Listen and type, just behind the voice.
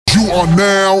You are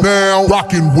now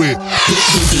rocking with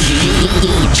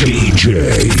DJ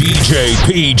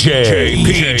PJ.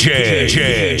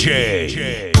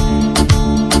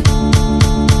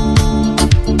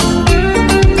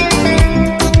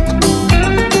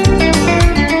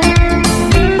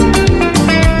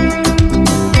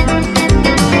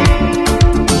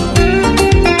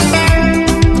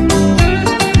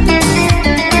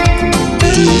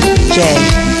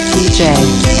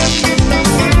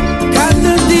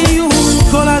 Catandinho,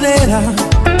 coladeira,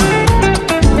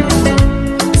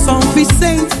 São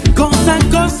Vicente, coisa,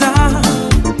 coisa.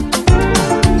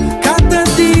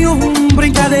 Catandinho,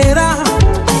 brincadeira,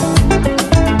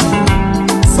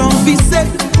 São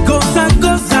Vicente, coisa,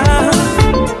 coisa.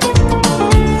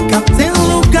 Capitão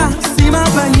Lucas, cima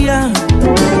Bahia,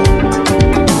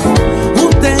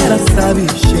 Monteira sabe,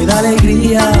 cheia de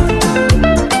alegria.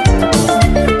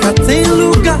 Tem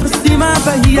lugar cima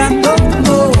Bahia,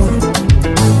 todo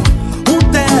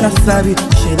terra sabe,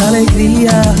 cheia de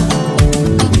alegria.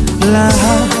 Lá,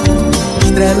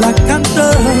 estrela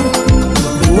cantou,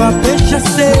 rua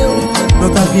beija-seu,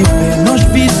 nota viver nos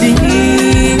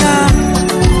vizinha.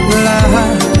 Lá,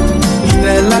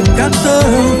 estrela cantou,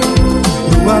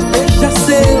 rua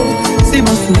beija-seu, cima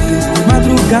sorriso de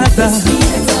madrugada.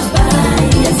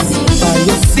 Vai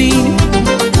assim,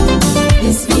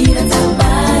 respira,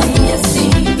 trabalha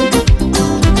assim.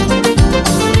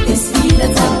 Respira,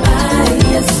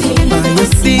 trabalha assim.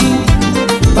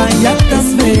 Vai assim, vai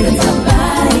também. Respira,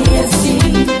 trabalha assim.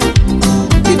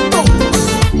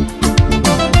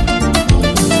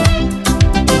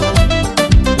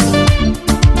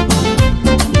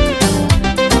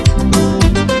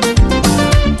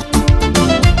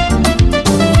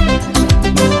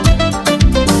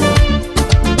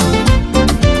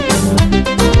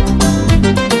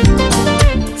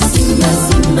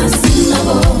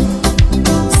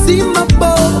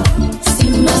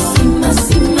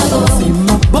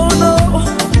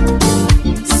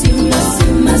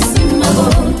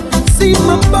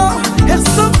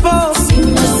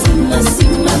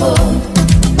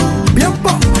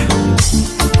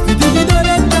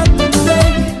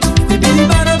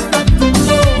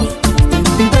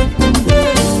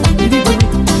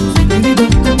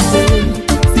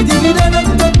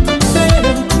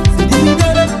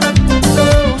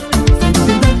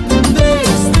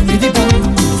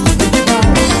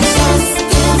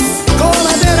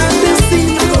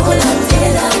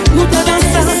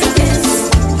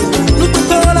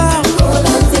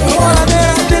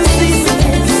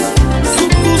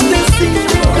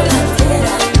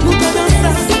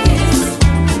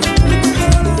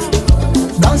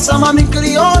 Mami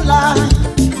crioula,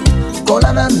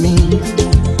 cola na mim.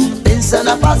 Pensa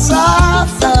na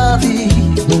passada,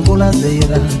 em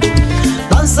coladeira.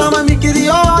 Dança mami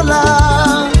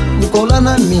crioula, cola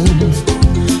na mim.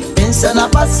 Pensa na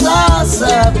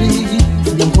passada,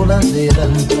 em coladeira.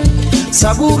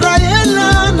 Sabura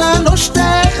ela na nos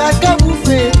terra Cabo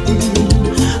Verde.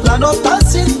 Lá não tá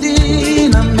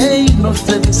sentindo na meio nos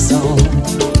tradição.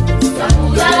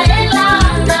 Sabura ela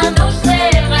na nos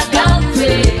terra Cabo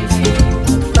Verde.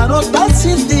 Não tá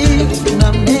sentindo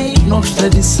na meio nossa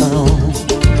tradição.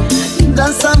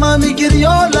 Dança mami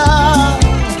crioula,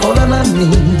 cola na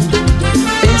mim.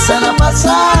 Pensa na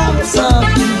passada,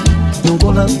 sabe, no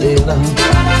coladeira.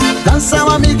 Dança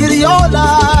mami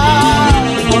crioula,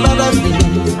 cola na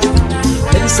mim.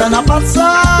 Pensa na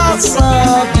passada,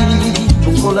 sabe,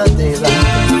 no coladeira.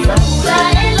 Sabura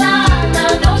ela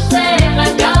na nos terra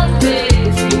Cabo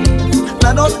Verde.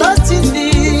 Não tá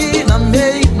sentindo na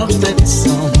meio nossa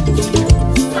tradição.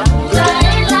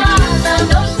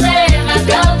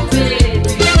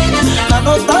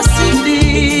 Tá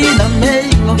sentindo na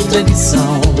meio nossa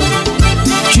tradição.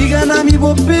 Chega na mi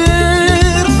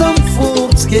bobeira tão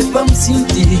forte que pra me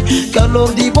sentir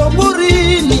calor de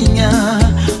bomborinha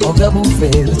ao Cabo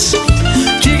Verde.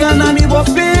 Chega na mi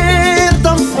bobeira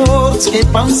tão forte que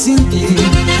pra me sentir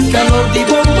calor de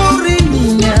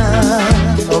bomborinha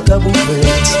ao Cabo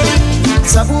Verde.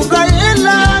 Sabura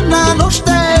ela na nossa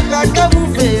terra Cabo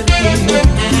Verde.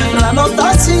 Lá não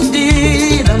tá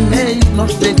sentindo na meio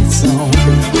nossa tradição.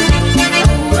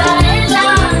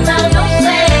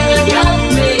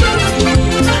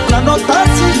 Lá não tá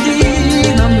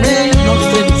sentindo na meio nossa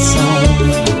tradição.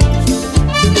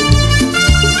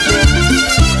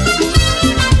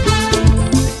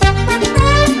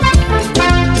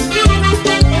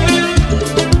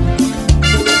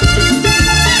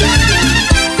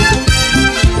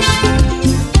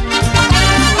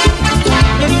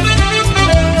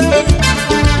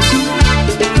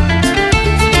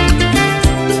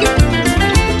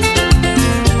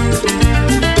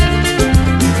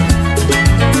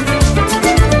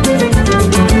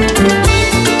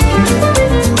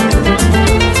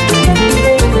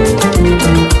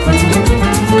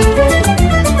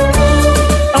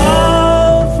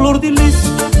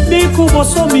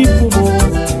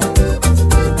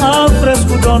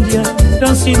 Rondônia,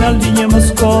 dancina a linha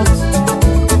mascote.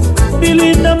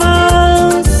 Belinda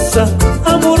mansa,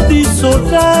 amor de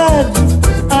saudade.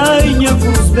 Ai, minha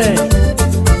cruz velha,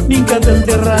 minha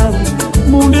enterrado.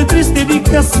 Mundo é triste de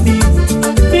castigo.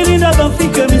 Belinda não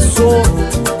fica me só.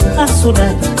 A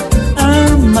saudade,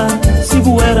 ama. Se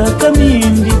voar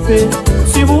caminho de pé,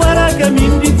 se voar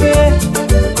caminho de pé.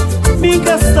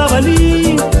 Minha estava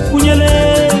ali, punha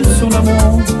lenço na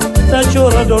mão. Da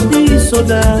chorador de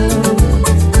saudade.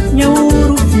 Minha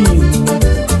ouro fino,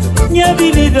 minha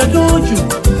avenida dojo,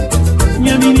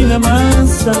 minha menina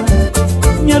mansa,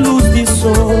 minha luz de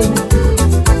sol,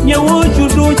 minha olho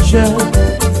doja,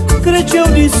 cresceu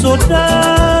de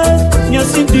saudade, minha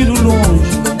sentido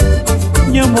longe,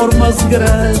 minha amor mais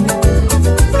grande,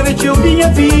 cresceu minha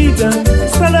vida,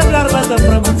 estrela garlada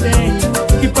pra montanha,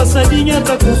 que passadinha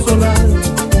tá consolada,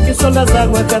 que só das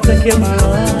águas que tá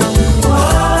queimada.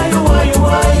 Why, why,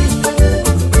 why,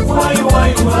 why,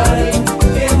 why, why?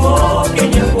 Mo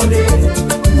Kenya pode,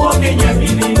 mo Kenya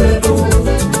menina do.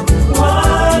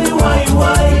 Why, why,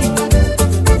 why,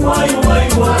 why, why,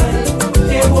 why?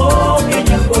 Mo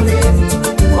Kenya pode,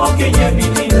 mo Kenya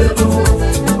menina do.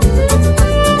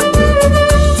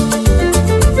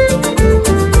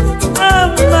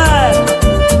 Amma,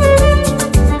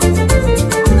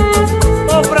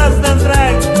 o braço da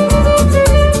drag.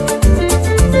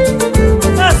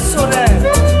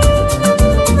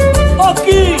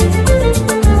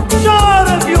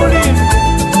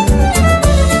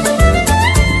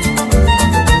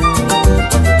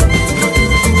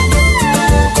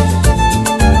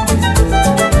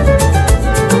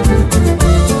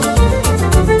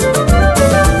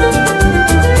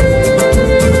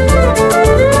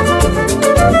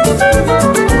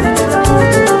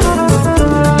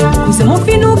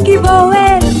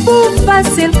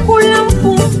 Fazer pulam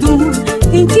punto,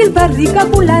 intil barriga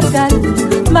bulargal,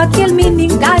 maquel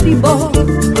mening garibo,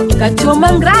 cacho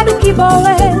mangrado que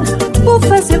boé, por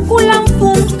fazer pulam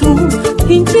punto,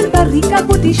 intil barriga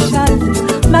budishal,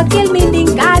 maquel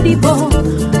mening garibo,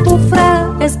 por fra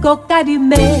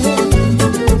escocadime,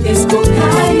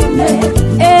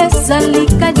 essa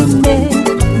lica de me,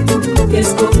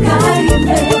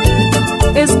 escocadime,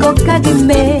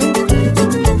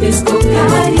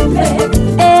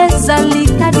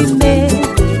 Zalika de me,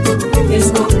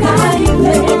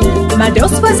 escocaime. Mas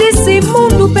Deus faz esse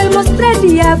mundo pelo mostrar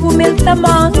diabo meu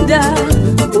tamanda.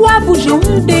 O abujo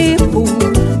depo,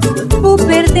 por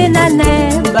perder na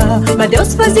neba. Mas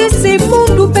Deus faz esse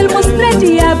mundo pelo mostrar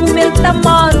diabo meu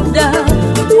tamanda.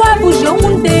 O abujo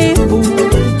depo,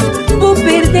 por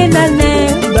perder na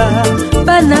neba.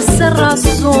 Para nossa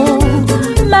razão,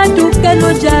 maduca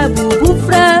no diabo,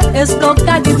 bufra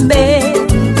escocadime.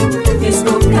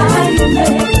 Escocaime,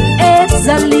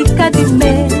 essa lica de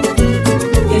me.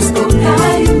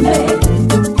 Escocaime,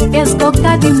 essa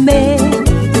lica de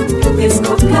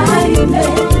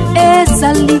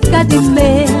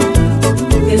me.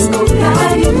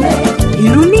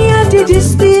 Ironia de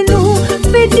destino,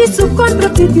 feitiço contra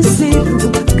feiticeiro.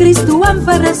 Cristo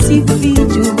ampara-se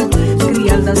filho,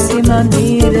 criado dessa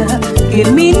maneira. Que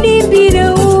menino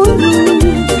vira ouro,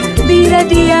 vira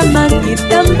diamante,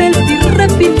 também vira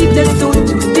filha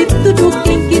de tudo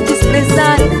quem que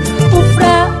desprezar. O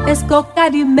fra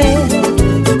escocaime,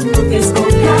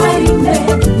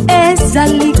 essa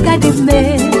lica de me.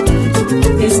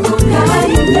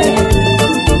 Escocaime,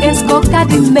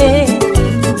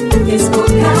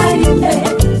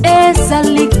 essa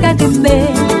lica de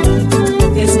me.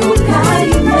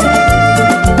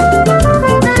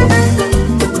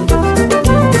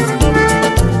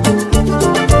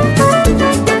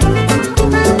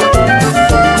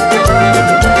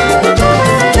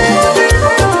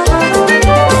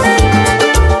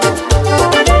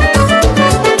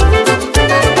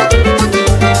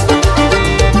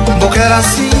 Era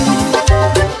assim,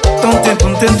 tão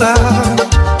tempo tentar,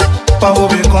 para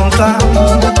ouvir contar,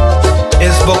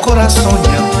 esse bom coração,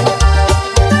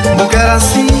 porque era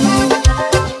assim,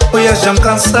 eu ia já me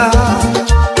cansar,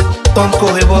 tão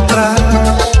correr por trás,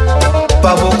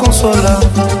 para vou consolar.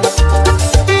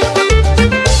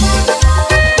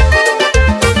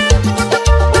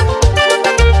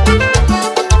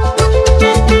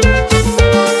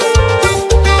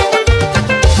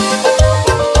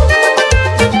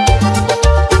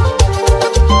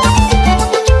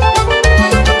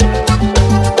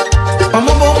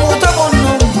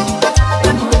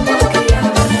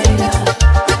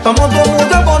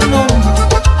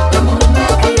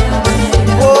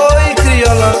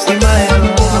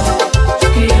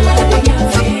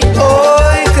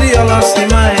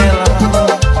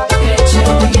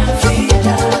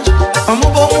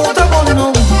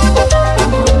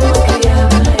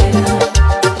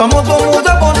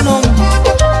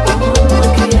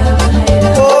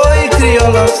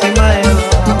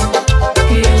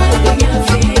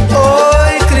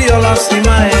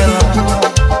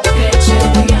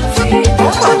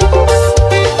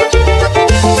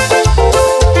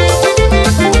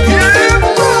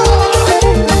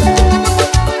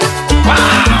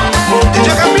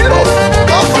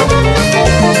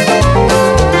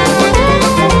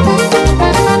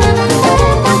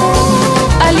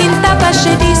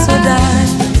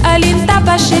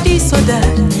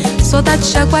 Saudade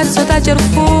chacoalho, saudade era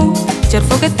fogo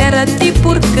que terra de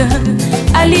porca.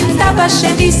 Ali tava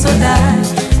cheio de saudade,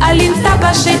 ali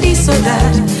tava cheio de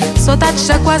saudade. Saudade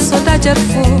chacoalho, saudade era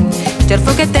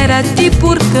fogo que terra de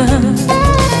porca.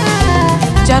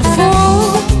 Já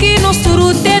fogo que nos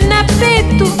turu tem na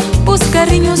peito, pus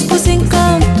carinhos, pus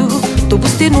encanto, tu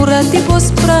pus tenura, te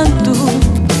pus pranto.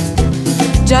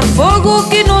 Já fogo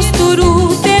que nos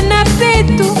turu tem na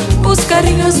peito, pus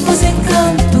carinhos, pus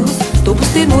encanto, tu pus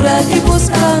tenura, te pus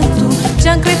pranto.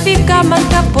 Jancrifica,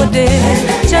 manca poder,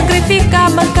 jancrifica,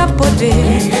 manca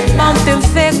poder. Não tem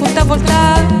fé com tá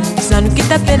voltar, só não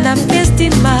quita pena peste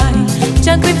mais.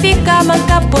 Jancrifica,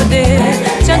 manca poder,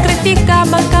 jancrifica,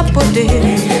 manca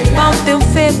poder. Não tem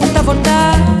fé com tá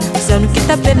voltar, só não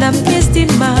quita pena peste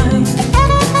mais.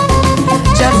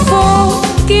 Já fogo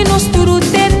que nos turu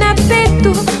tem na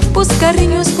peito, pus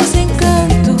carinhos, pus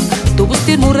encanto, tu pus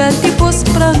tenura, te pus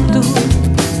pranto.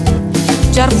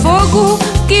 Já fogo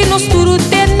que nos turu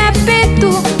tem na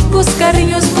peito, pus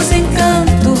carinhos, pus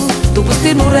encanto, tu pus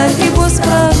tenura, te pus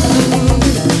pranto.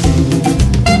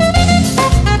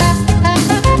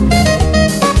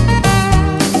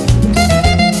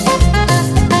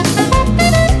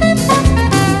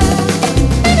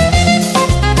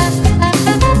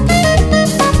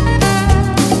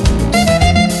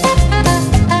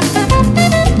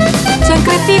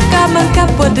 Manca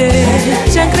poder,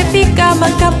 jancrifica,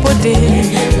 manca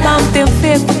poder. Não tem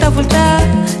fé com tá voltar,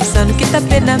 só não quita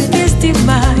pena peste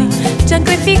mais.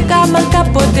 Jancrifica, manca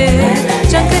poder,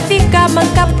 jancrifica,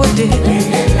 manca poder.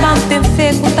 Não tem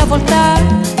fé com tá voltar,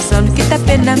 só não quita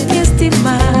pena peste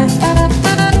mais.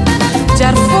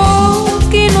 Já fogo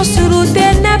que nos turu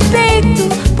tem na peito,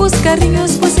 pus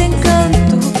carinhos, pus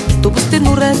encanto, tu pus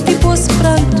tenura, te pus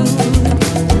pranto.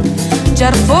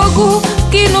 Já fogo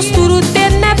que nos turu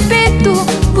tem na peito,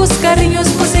 pus carinhos,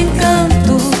 pus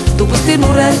encanto, tu pus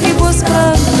tenura, te pus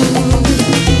pranto.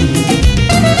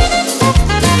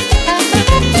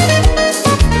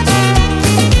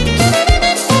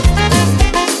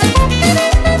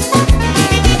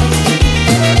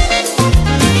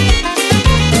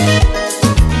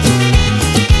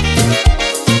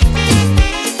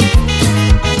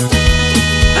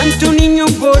 Antoninho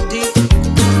Bode,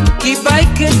 que vai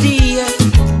que dia,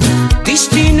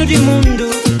 destino de mundo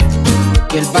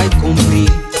que ele vai cumprir.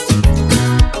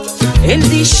 Ele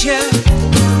deixa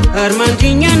a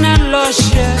Armandinha na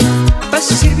loja para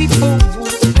servir povo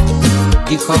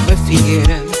de Cova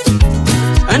Figueira.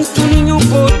 Antoninho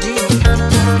Bode,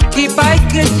 que vai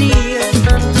que dia,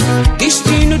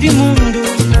 destino de mundo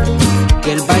que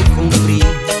ele vai cumprir.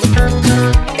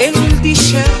 Ele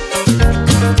deixa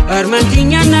a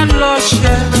Armandinha na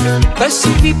loja para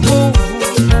servir povo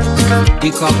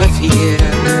de Cova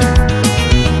Figueira.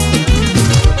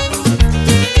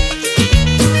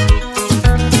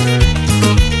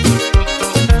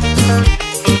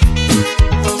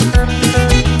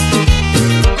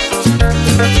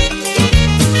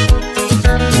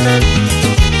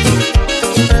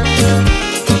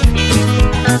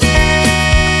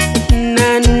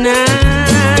 Naná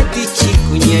de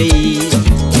Chicunhaí,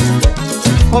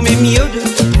 homem miúdo,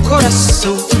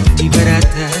 coração de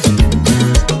barata,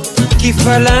 que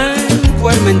falam com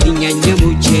a Armandinha, minha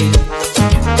mulher.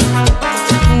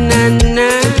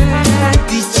 Naná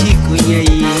de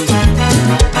Chicunhaí,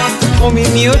 homem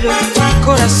miúdo,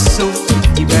 coração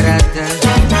de barata,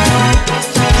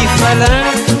 que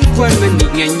falam com a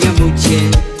Armandinha, minha mulher.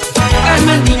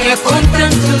 Armandinha conta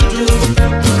tudo,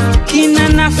 que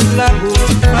Naná falou.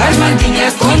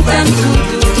 Armandinha conta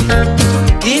tudo,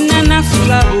 que Naná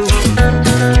falou.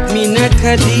 Mina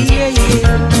cadeia,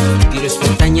 tiro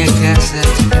espantanha casa.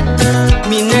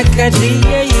 Mina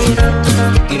cadeia,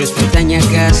 tiro espantanha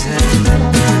casa.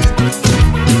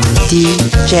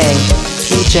 DJ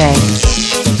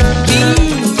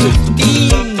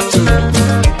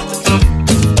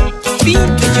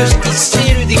Pinto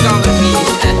justiceiro de Cova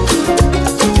Figueira.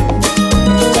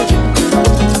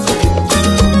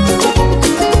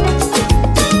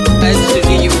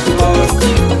 Antoninho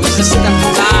Bode, você está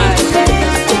falando.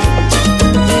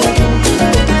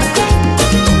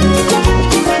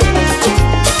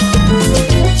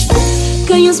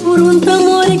 Canhos por um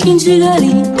amor e quem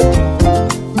chegaria.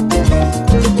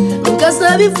 Nunca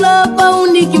sabe falar pra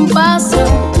onde quem passa.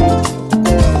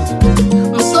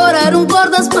 Chorar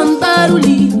corda espantar o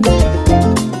li.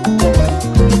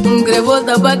 Quer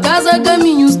voltar pra casa,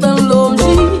 caminhos tão longe.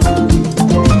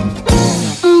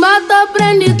 Bata,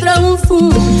 prende, traga um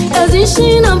fumo. Eles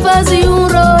ensinam a fazer um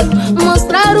rolo.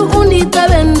 Mostrar onde tá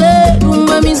vender.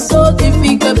 Uma missão que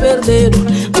fica perdido.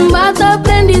 Bata,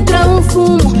 prende, traga um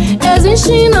fumo. Eles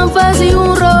ensinam a fazer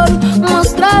um rolo.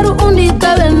 Mostrar onde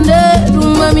tá vender.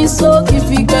 mami só que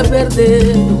fica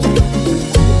perdendo.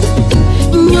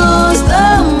 Nós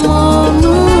estamos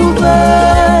no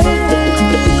bem,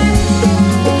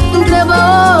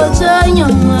 grava hoje minha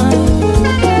mãe,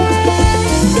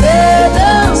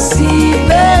 pedaço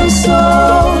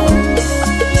pensou,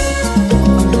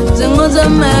 temos a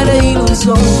mera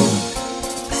ilusão.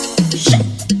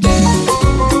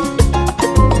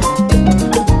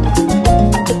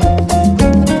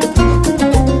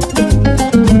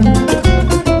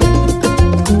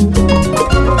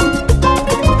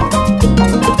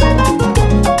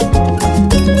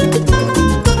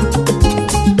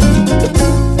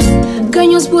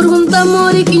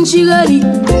 Amor e quem chegari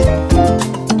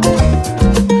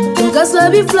nunca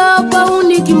sabe falar pra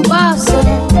onde quem passa.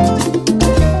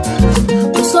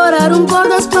 Os horários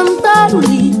podem espantar o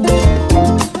li.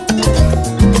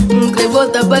 Nunca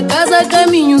volta pra casa,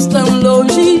 caminhos tão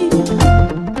longe.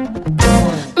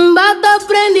 Bata,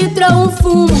 prende e traz um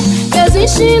fumo. Que as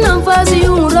ensinam fazer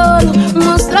um rolo.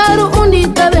 Mostraram onde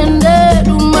tá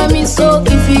vendendo. Mami só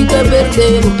que fica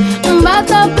perdendo.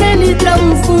 Bata, prende e traz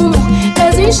um fumo.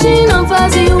 As ensinam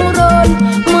fazer um rolo.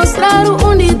 Mostraram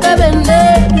onde tá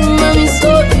vendendo. Mami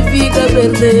só que fica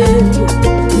perdendo.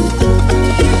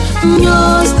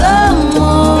 Nós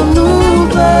estamos no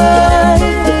bem,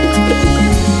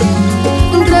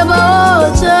 grava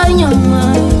hoje minha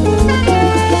mãe,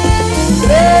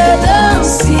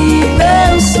 pedaço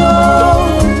pensou,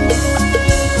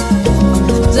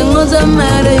 temos a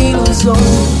mera ilusão.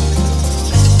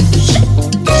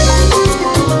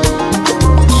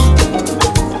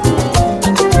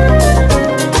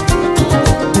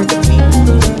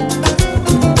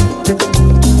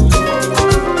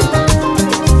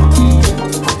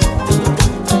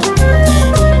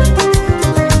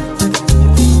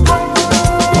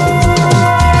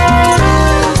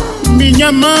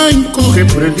 Minha mãe corre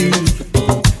para ali,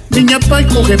 minha pai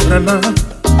corre para lá,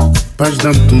 paz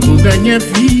dão tudo da minha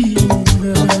vida.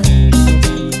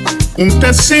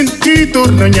 Tá senti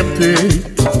dor na minha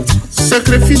peito,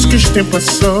 sacrifício que este tempo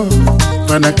passou,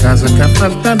 vai na casa que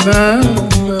falta nada.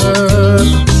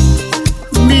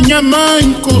 Minha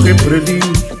mãe corre para ali,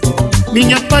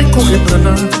 minha pai corre para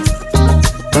lá,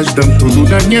 paz dão tudo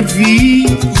da minha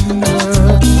vida.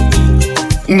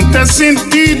 Tá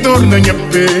senti dor na minha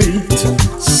peito,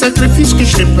 sacrifício que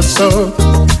este passou,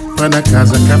 vai na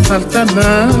casa que falta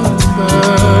nada.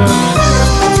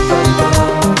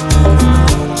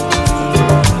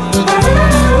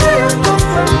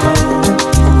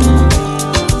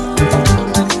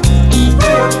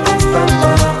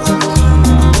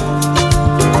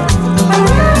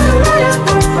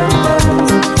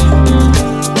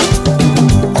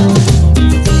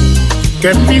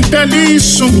 Quer pintar ali,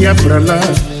 sonhar pra lá,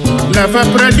 lava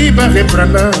pra ali, barrer pra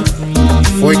lá.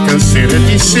 Foi canseira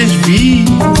de seis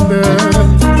vidas.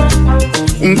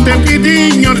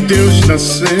 Tempidinho Deus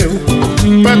nasceu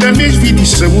para dar minhas vidas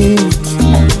e saúde,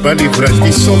 para livrar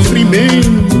de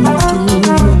sofrimento.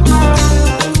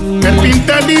 Quer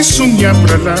pintar ali, sonhar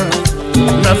pra lá,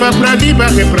 lava pra ali,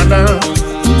 barrer pra lá.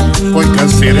 Foi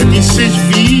canseira de seis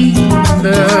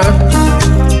vidas.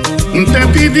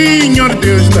 Tempidinho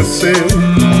Deus nasceu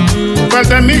para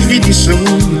dar minhas vidas e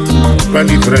saúde, para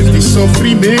livrar de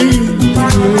sofrimento.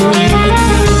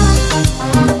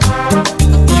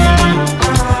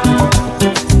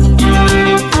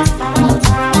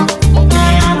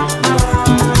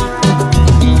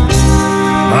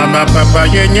 Mama,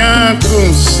 papai é minha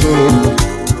consolo,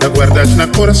 da guardas na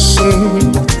coração,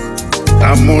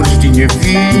 amores de minha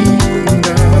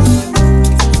vida.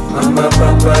 Mama,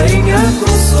 papai, minha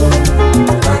consolo,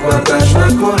 aguardas na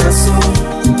coração,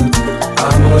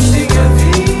 amor de minha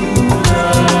vida.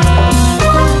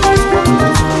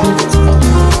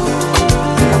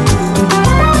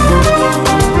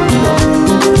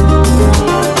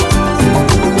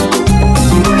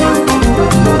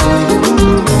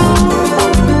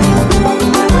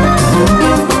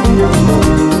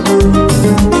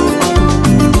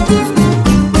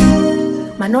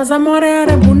 Mas nosso amor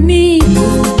era bonito,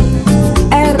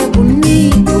 era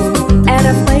bonito,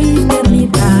 era pra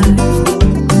eternidade.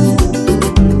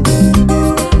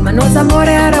 Mas nosso amor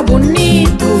era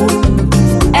bonito,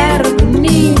 era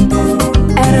bonito,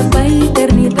 era pra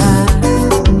eternidade.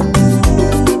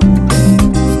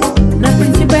 Na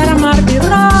princípio era mar de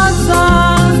rosa,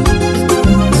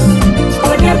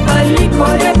 corre pra ali,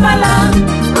 corre pra lá,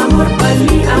 amor pra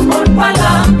ali, amor pra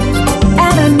lá.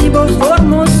 Era nível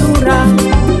formosura.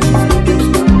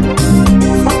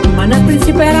 Mas na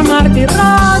princípio era mar de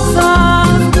rosa,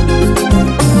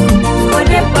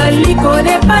 corre pra ali,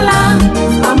 corre pra lá,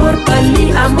 amor pra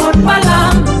ali, amor pra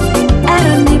lá.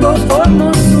 Era nível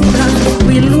formosura.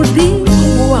 O iludido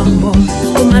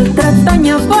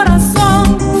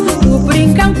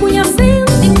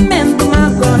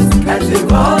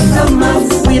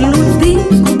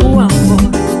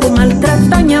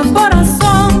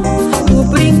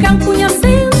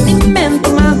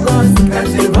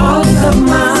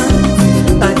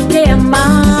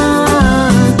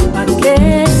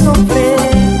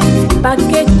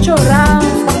chorar,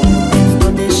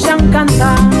 não deixam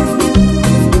cantar.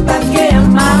 Pra que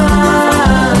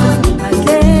amar? Pra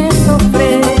que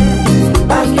sofrer?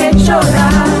 Pra que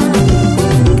chorar?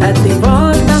 Cadê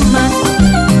volta mais?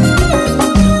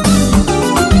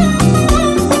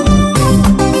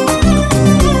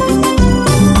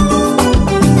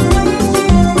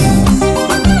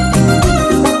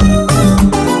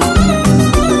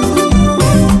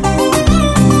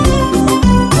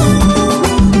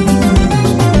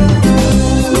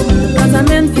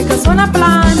 Só na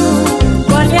plano,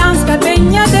 com aliança que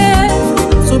venha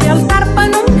de sob altar para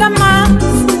nunca mais.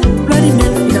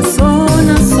 Florimento fica só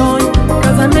na sonho,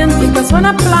 casamento fica só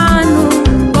na plano,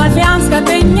 com aliança que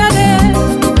venha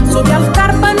de sob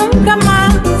altar para nunca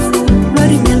mais.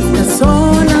 Florimento fica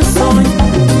só na sonho.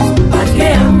 Para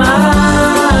que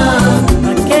amar?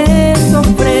 Para que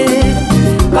sofrer?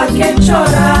 Para que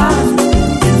chorar?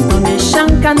 Não deixam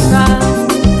cantar.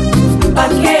 Para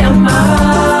que amar?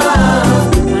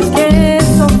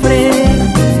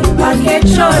 Pra que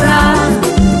chorar?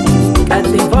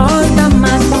 Cadê volta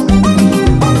mais?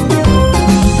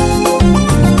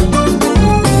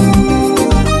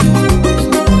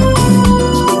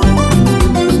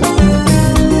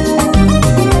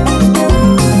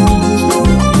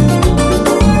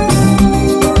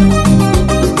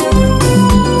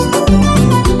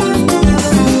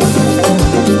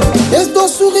 Esse teu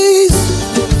sorriso,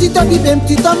 te tá vivendo,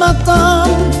 te tá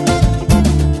matando.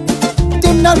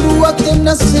 Na lua, tem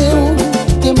na céu,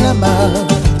 tem na mar.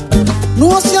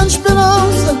 No oceano de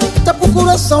esperança, tá pro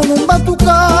coração num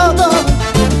batucada.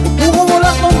 No rumo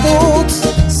lá com todos,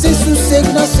 sem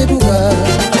sossego nesse lugar.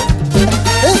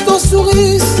 Esse teu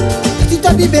sorriso, que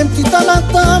tá vivendo, que tá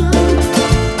matando.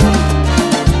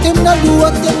 Tem na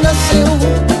lua, tem na céu,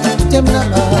 tem na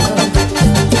mar.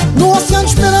 No oceano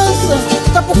de esperança,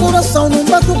 tá pro coração num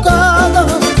batucada.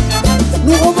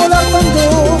 No rumo lá com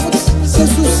todos, sem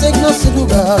sossego nesse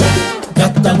lugar.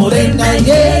 Gata morena,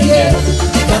 yeah, yeah.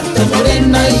 Gata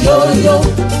morena, yo, yo.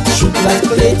 Chocolate,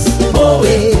 oh,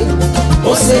 eh.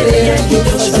 Oh, sereia que eu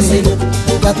vou fazer.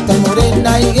 Gata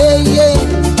morena, yeah, yeah.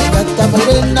 Gata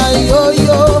morena, yo,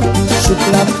 yo.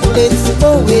 Chocolate,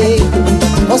 oh, eh.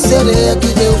 Oh, sereia que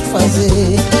eu vou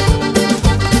fazer.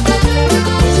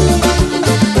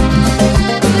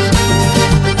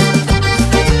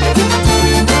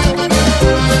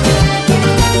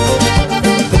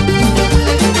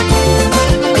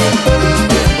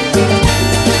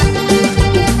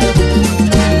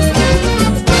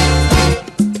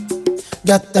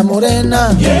 Gata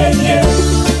morena, yeah, yeah.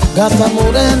 Gata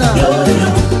morena,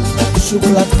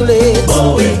 chocolate,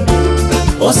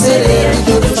 oh, sereia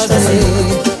que eu vou fazer.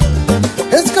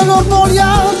 Esse calor no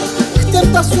olhar, que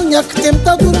tenta sonhar, que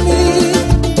tenta dormir.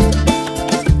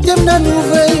 Tem na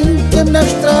nuvem, tem na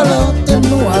estrela, tem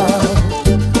no ar.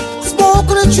 Se bom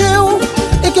cresceu,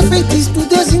 é que é feitiço do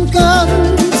desencanto.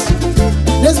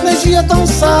 Nesse magia tão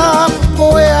sapo,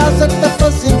 qual é a asa que tá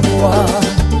fazendo voar?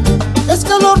 Esse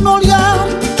calor no olhar,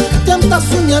 tenta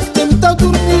sonhar, tenta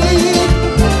dormir.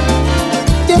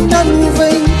 Tem na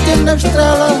nuvem, tem na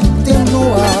estrela, tem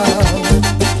no ar.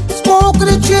 Se bom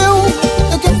cresceu,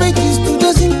 é que é feitiço do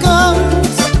desencanto.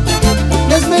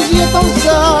 Nesse magia tão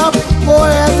sapo,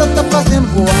 poeta tá fazendo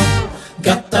voar.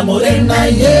 Gata morena,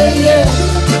 yeah, yeah.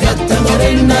 Gata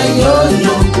morena, yo,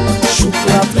 yo.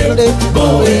 Chocolate,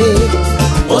 boé.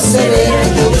 O sereia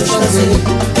que eu vou fazer.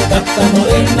 Gata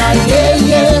morena, yeah,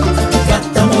 yeah.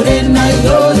 Gata morena,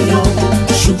 yo, yo.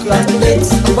 Chocolate,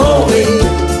 boé.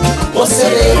 O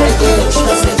sereia que eu vou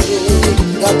fazer.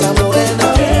 Gata morena,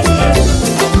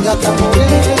 gata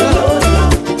morena,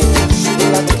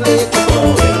 chocolate,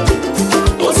 boé.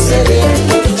 O sereia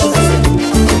que eu vou fazer.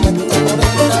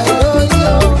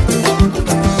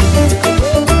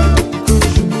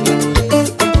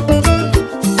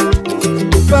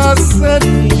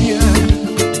 Passarinha,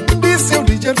 disse o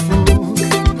DJ Fogo,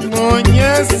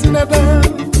 conhece nada,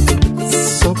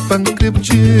 só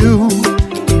pancrepiu.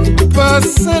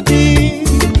 Passarinha,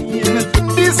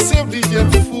 disse o DJ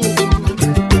Fogo,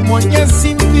 conhece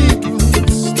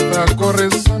sentidos, tá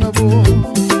correção na boa.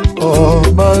 Oh,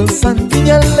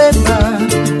 Balsantinha Lena,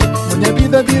 minha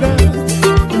vida virá,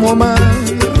 como mar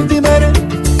de maré,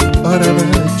 ora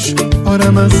baixo,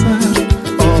 ora maçã.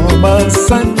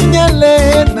 Balsantinha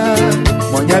Lena,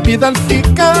 minha vida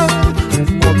fica,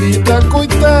 minha vida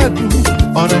coitado.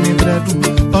 Ora livrado,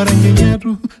 ora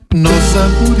ganhado, nossa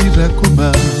murirá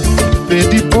comar.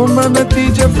 Pedi pomba na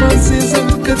tia francesa,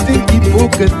 que tem que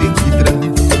pouca tem que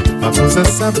dar. A coisa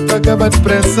sabe acabar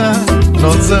depressa,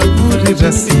 nossa murirá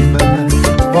acima.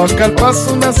 Boca al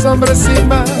passo na sombra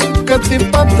cima, que tem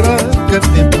para trás, que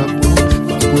tem para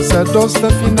pôr. A coisa doce da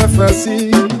fina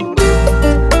face.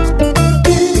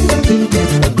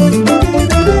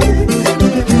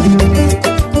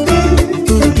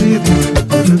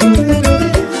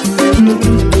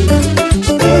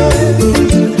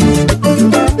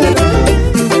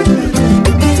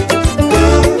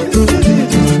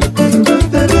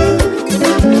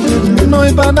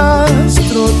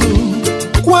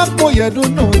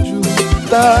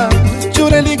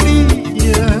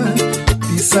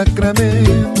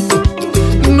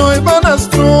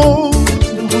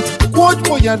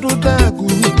 molhado d'água,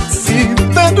 se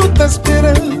tanto tá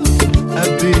esperando,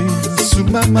 adeus,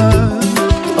 mamãe.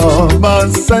 Oh,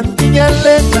 mas Santinha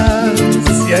Helena,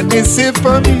 se a descer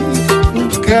pra mim,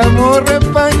 nunca morre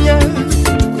apanha,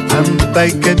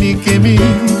 antai que me.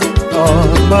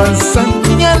 Oh, mas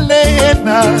Santinha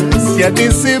Helena, se a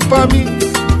descer pra mim,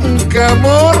 nunca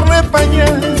morre apanha,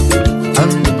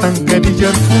 antanca de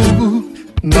fogo,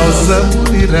 nossa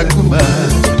mulher a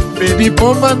comer. Pedi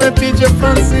pomba na pija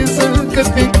francesa, que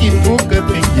tem que boca,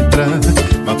 tem que entrar.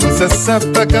 Mas você sabe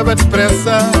que acaba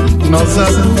depressa, nós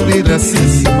a mulher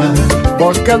acima.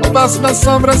 Boca de passo na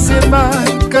sombra cima,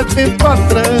 que tem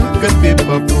patra, que tem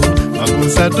papo. Mas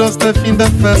você gosta fim da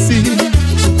face.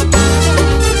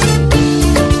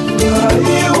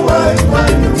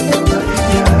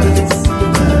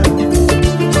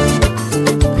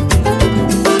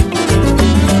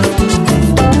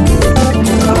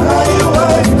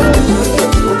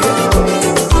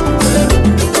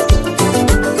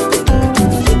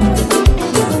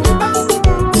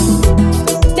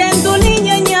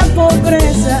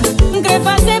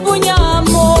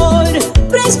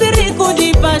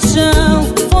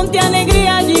 Fonte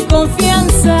alegria de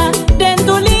confiança,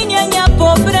 dentro linha minha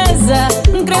pobreza,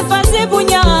 quer fazer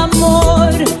bunha amor,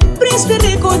 príncipe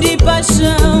rico de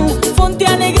paixão, fonte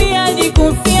alegria de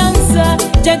confiança,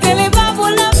 já que levava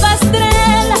lá pra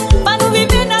estrela, pra não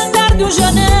viver na altar de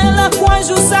janela, com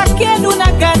anjo saquedo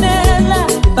na canela,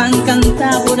 pra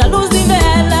encantar por a luz de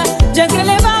vela, já que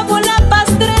levava lá pra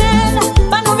estrela,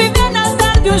 pra não viver na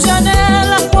altar de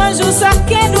janela, com anjo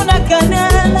saquedo na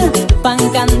canela, pra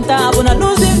encantar por a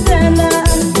luz de vela.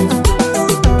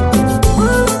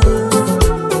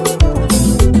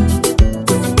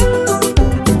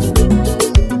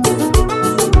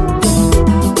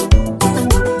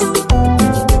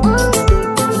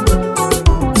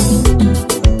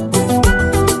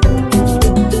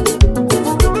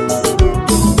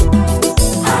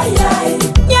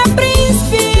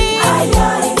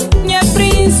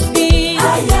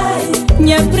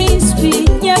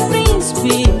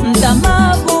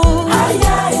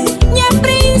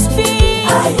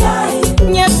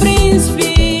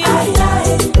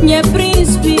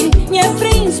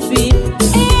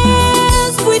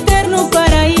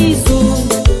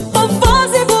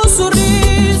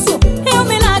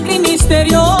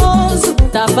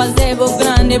 Fazebo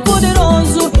grande e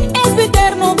poderoso, és o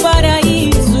eterno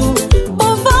paraíso.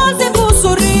 Por fazebo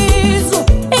sorriso,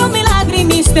 é um milagre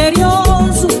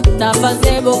misterioso. Tá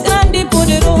fazebo grande e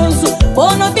poderoso,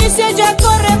 boa notícia já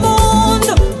corre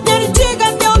mundo. Ele chega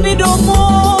até ouvido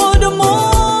mundo,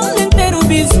 mundo inteiro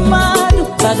bismado.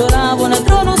 Adorava no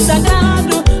trono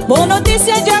sagrado, boa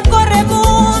notícia já corre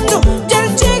mundo.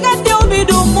 Ele chega até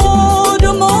ouvido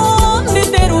mundo, mundo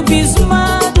inteiro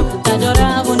bismado.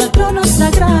 Adorava no trono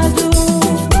sagrado.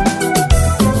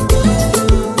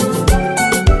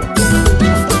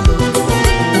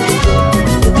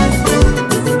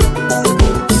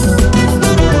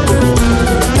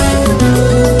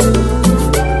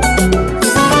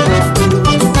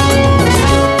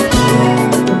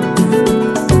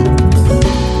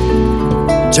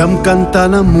 Jam canta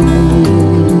na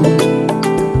mundo,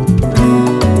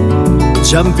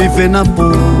 jam vive na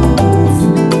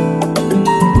povo,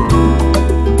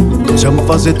 jam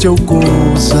fazer teu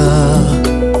coisa,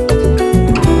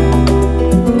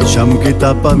 jam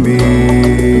guitar pra mim.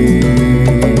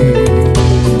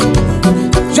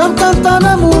 Jam canta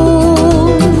na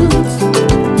mundo,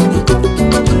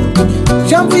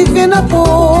 jam vive na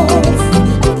povo,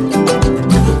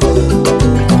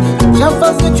 já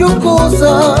faço teu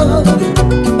coisa,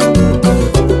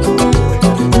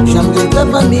 já grita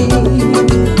pra mim.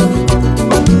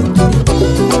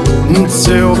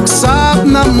 Seu que sabe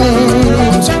na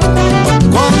música,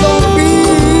 quando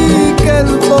ouvi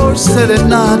aquele voz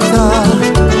serenata,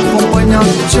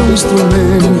 acompanhando teu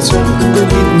instrumento de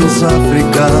ritmos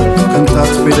África,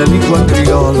 cantado pela língua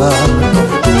crioula,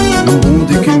 no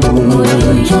mundo e quimbum.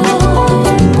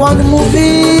 Quando me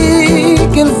vi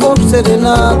aquele voz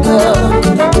serenata,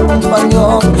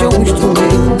 acompanhando teu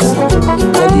instrumento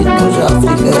de ritmos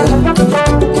África,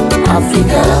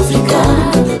 África, África,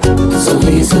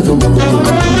 sorriso do mundo.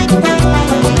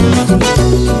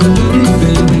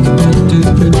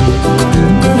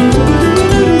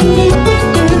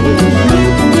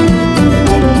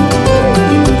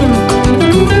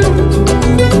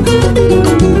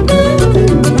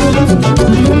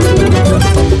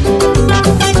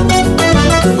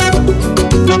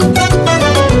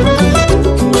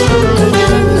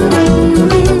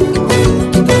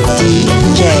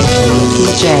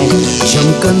 Jam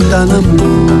canta na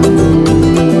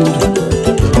mundo,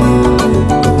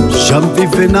 jam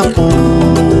vive na povo,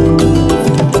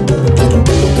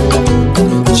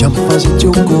 faz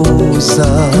teu coisa,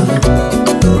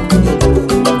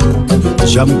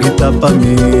 já me grita pra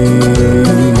mim,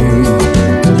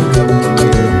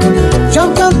 já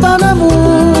me canta na música,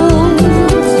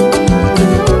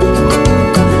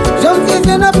 já me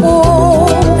vive na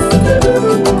boca,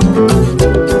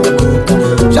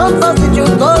 já me faz teu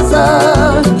coisa,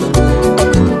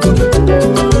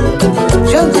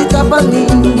 já me grita pra mim.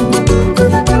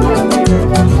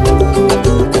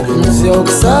 Eu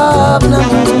que sabe na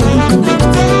mão,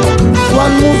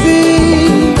 quando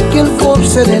vi que ele for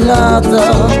serenata,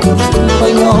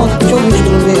 apanhou de um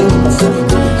instrumento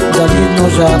dali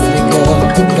nos África,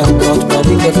 cantou de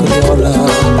pariga crioula,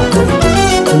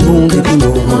 um mundo de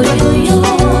novo.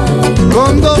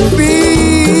 Quando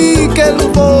vi que ele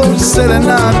for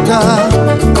serenata,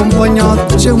 acompanhou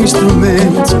de um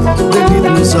instrumento dali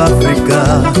nos África,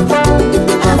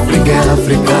 África é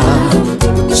África,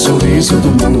 sorriso do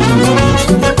mundo.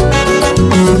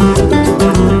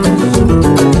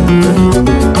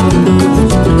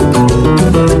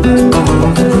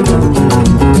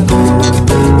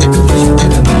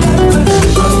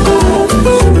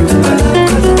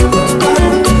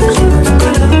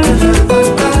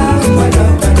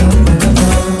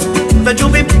 Vejo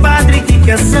bem padre que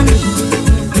casam,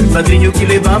 padrinho que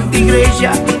levanta a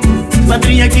igreja,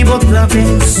 madrinha que bota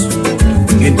benção,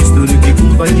 quem diz tudo que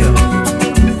acompanhou.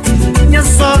 Minha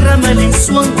sogra me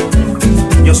abençoou,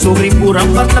 meu sogro empurram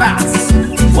para trás,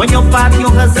 põe o pátio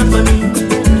razão para mim,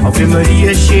 Ave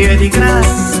Maria cheia de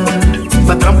graça,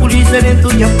 patrão polícia dentro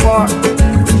da porta,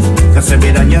 quer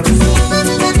saber a minha razão.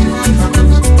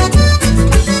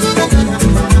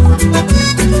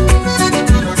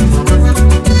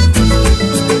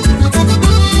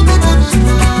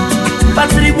 Para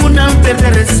tribunal perder a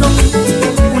razão,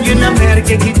 mulher na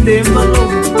América que tem valor,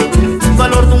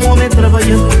 valor de um homem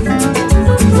trabalhador.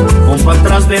 Para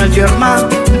trás vem a Germán,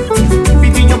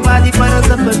 pedindo padre para a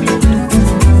família,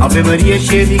 Ave Maria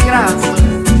cheia de graça,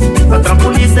 patrão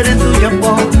polícia dentro da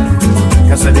porta,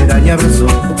 quer saber a minha razão.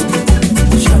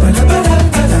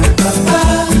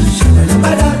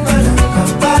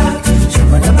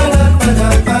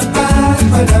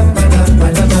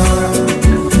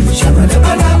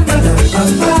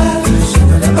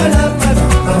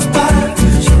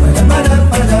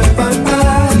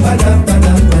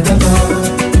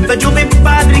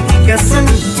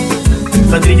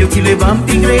 Padrinho que levanta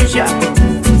a igreja,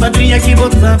 madrinha que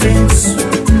bota benção,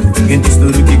 quem diz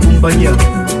tudo que acompanhou.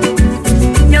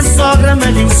 Minha sogra me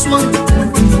abençoou,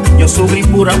 meu sogro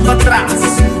empurram para trás,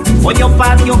 olha o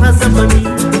pátio razão para mim,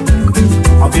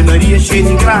 Ave Maria cheia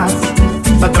de graça,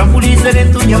 patrão polícia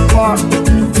dentro da porta,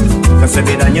 quer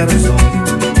saber a minha razão.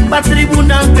 Para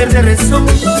tribunal perder a razão,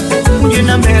 mulher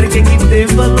na América que tem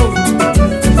valor,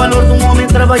 valor de um homem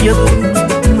trabalhador.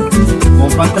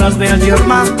 Para trás vem a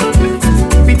Germán,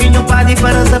 pedindo padre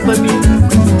para a família,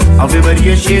 Ave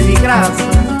Maria cheia de graça,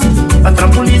 patrão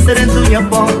polícia dentro da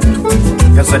porta,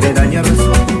 quer saber a minha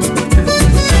razão.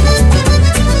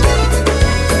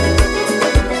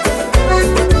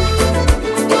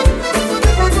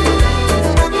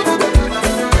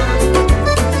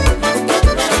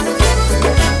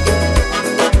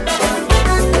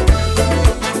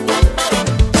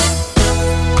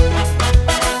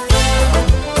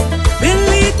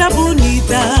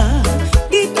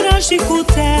 De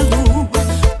cutelo,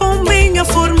 pombinha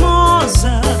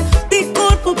formosa, de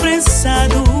corpo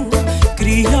prensado,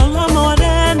 crioula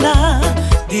morena,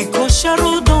 de coxa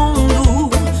redondo,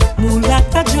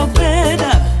 mulata de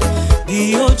obreira,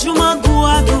 de ódio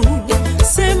magoado,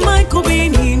 se mãe com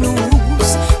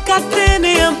meninos, catena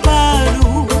e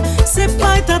amparo, se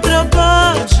pai tá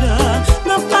trabalha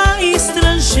na país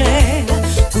estrangeira,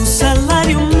 do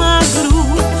salário magro,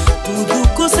 tudo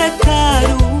coisa é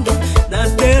caro. Na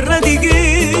terra de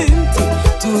gente,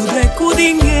 tudo é com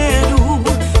dinheiro,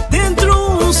 dentro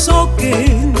um só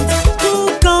quente,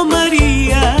 tu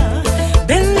calmaria,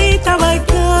 Benita vai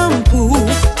campo,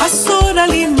 a sora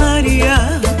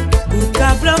limaria, o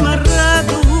cabra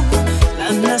amarrado,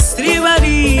 lá na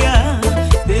estribaria,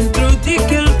 dentro de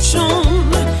aquele chão,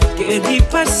 que é de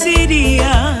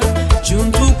parceria,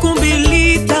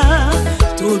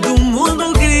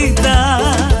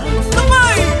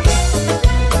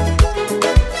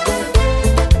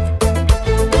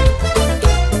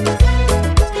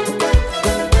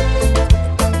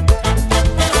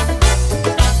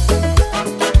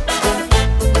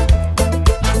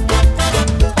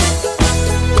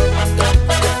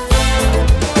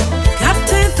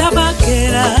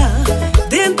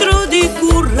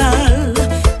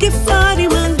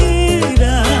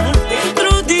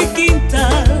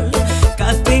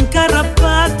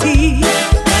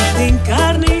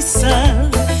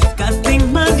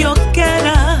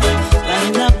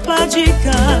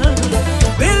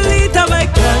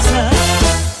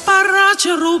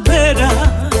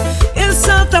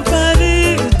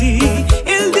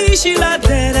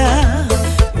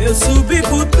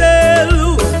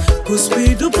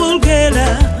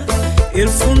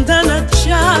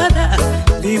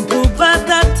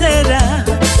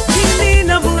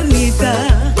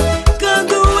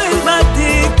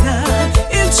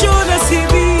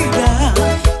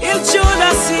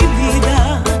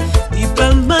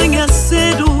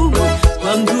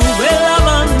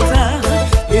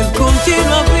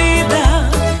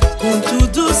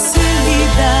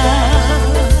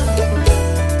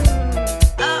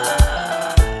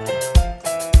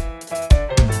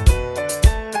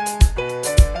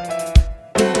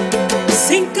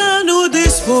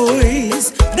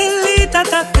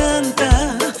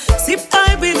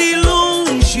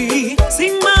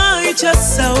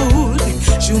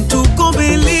 junto com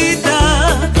Belita,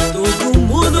 todo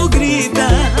mundo grita: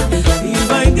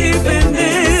 viva a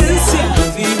independência,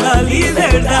 viva a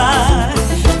liberdade,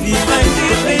 viva a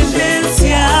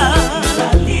independência,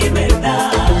 viva a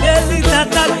liberdade. Belita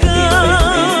tá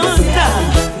canta,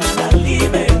 viva a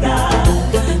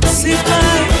liberdade, se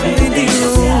vai bem de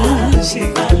longe,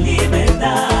 viva a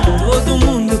liberdade, todo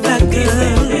mundo tá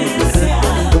canta,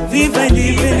 viva a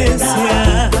independência.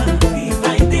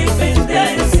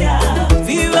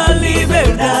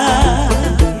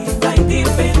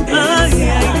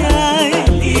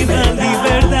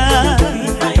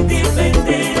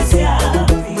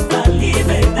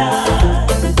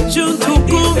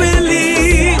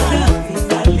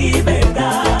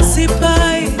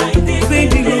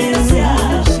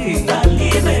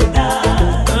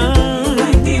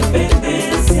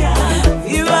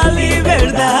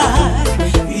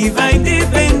 Viva a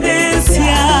independência,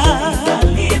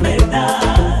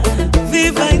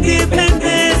 viva a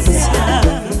independência,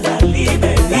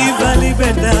 viva a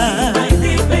liberdade,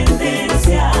 viva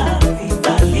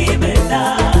a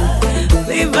liberdade,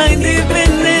 viva a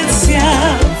independência,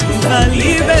 viva a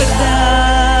liberdade.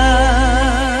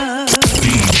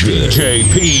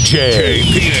 PJ.